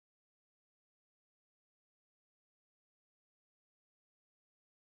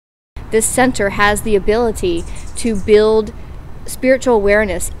this center has the ability to build spiritual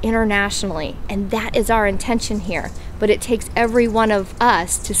awareness internationally, and that is our intention here. But it takes every one of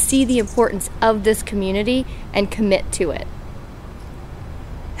us to see the importance of this community and commit to it.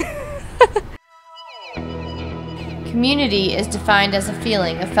 Community is defined as a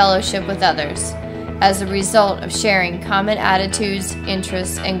feeling of fellowship with others, as a result of sharing common attitudes,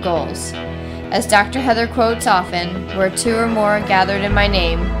 interests, and goals. As Dr. Heather quotes often, "Where two or more are gathered in my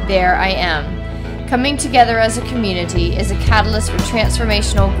name, there I am." Coming together as a community is a catalyst for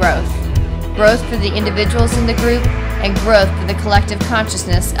transformational growth. Growth for the individuals in the group and growth for the collective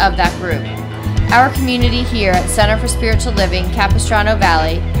consciousness of that group. Our community here at Center for Spiritual Living, Capistrano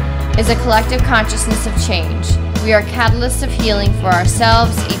Valley, is a collective consciousness of change. We are catalysts of healing for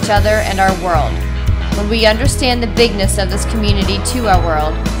ourselves, each other, and our world. When we understand the bigness of this community to our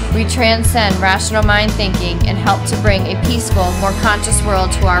world, we transcend rational mind thinking and help to bring a peaceful, more conscious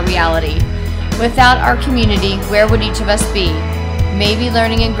world to our reality. Without our community, where would each of us be? Maybe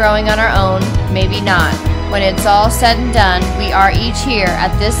learning and growing on our own, maybe not. When it's all said and done, we are each here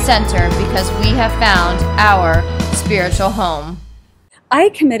at this center because we have found our spiritual home. I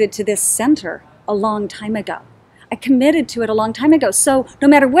committed to this center a long time ago. I committed to it a long time ago. So no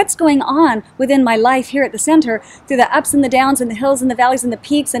matter what's going on within my life here at the center, through the ups and the downs and the hills and the valleys and the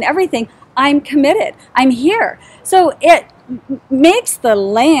peaks and everything, I'm committed. I'm here. So it makes the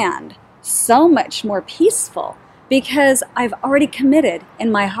land so much more peaceful because I've already committed in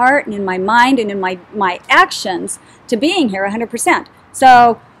my heart and in my mind and in my actions to being here 100%.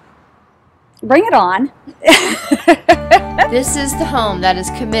 So bring it on. This is the home that is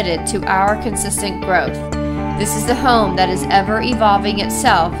committed to our consistent growth. This is the home that is ever evolving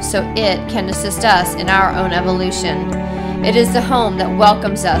itself so it can assist us in our own evolution. It is the home that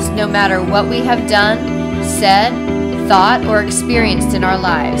welcomes us no matter what we have done, said, thought, or experienced in our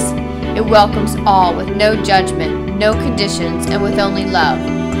lives. It welcomes all with no judgment, no conditions, and with only love.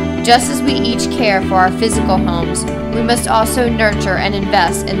 Just as we each care for our physical homes, we must also nurture and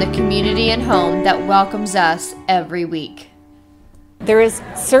invest in the community and home that welcomes us every week. There is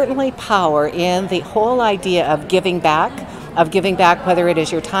certainly power in the whole idea of giving back whether it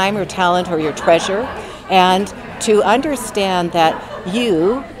is your time, your talent, or your treasure, and to understand that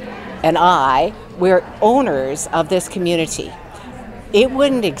you and we're owners of this community. It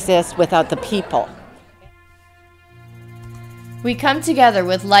wouldn't exist without the people. We come together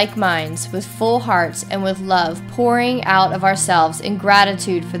with like minds, with full hearts, and with love, pouring out of ourselves in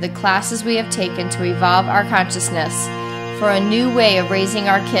gratitude for the classes we have taken to evolve our consciousness, for a new way of raising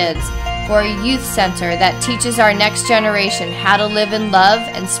our kids, for a youth center that teaches our next generation how to live in love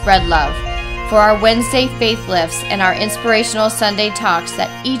and spread love, for our Wednesday faith lifts and our inspirational Sunday talks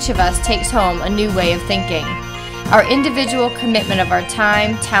that each of us takes home a new way of thinking. Our individual commitment of our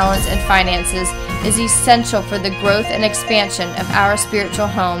time, talents, and finances is essential for the growth and expansion of our spiritual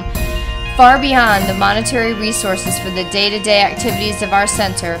home. Far beyond the monetary resources for the day-to-day activities of our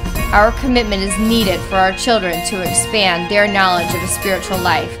center, our commitment is needed for our children to expand their knowledge of a spiritual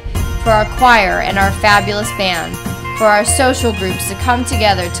life, for our choir and our fabulous band, for our social groups to come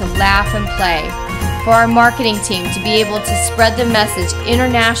together to laugh and play, for our marketing team to be able to spread the message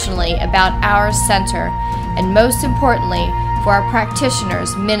internationally about our center, and most importantly, for our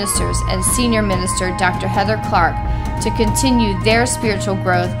practitioners, ministers, and Senior Minister Dr. Heather Clark to continue their spiritual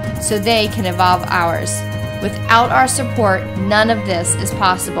growth so they can evolve ours. Without our support, none of this is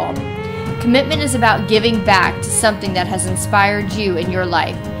possible. Commitment is about giving back to something that has inspired you in your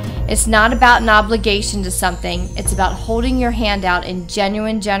life. It's not about an obligation to something, it's about holding your hand out in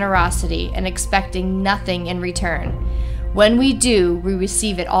genuine generosity and expecting nothing in return. When we do, we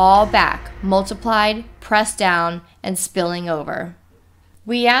receive it all back, multiplied, pressed down, and spilling over.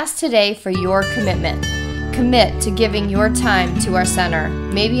 We ask today for your commitment. Commit to giving your time to our center,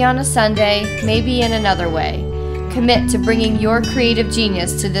 maybe on a Sunday, maybe in another way. Commit to bringing your creative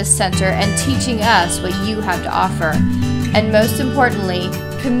genius to this center and teaching us what you have to offer. And most importantly,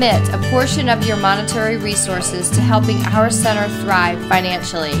 commit a portion of your monetary resources to helping our center thrive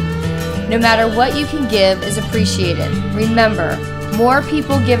financially. No matter what you can give is appreciated. Remember, more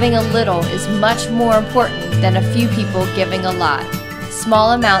people giving a little is much more important than a few people giving a lot.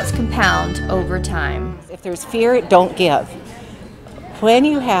 Small amounts compound over time. If there's fear, don't give. When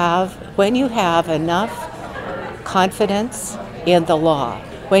you have enough confidence in the law,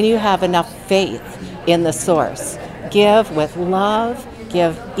 when you have enough faith in the source, give with love,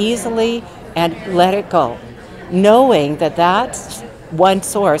 give easily, and let it go, knowing that that's one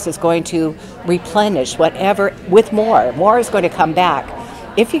source is going to replenish whatever with more. More is going to come back.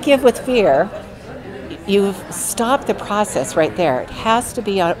 If you give with fear, you've stopped the process right there. It has to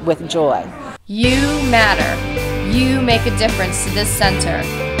be with joy. You matter. You make a difference to this center.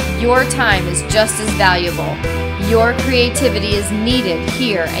 Your time is just as valuable. Your creativity is needed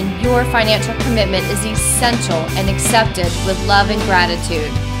here, and your financial commitment is essential and accepted with love and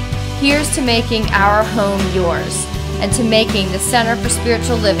gratitude. Here's to making our home yours, and to making the Center for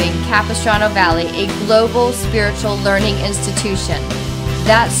Spiritual Living Capistrano Valley a global spiritual learning institution.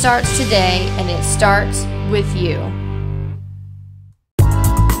 That starts today, and it starts with you.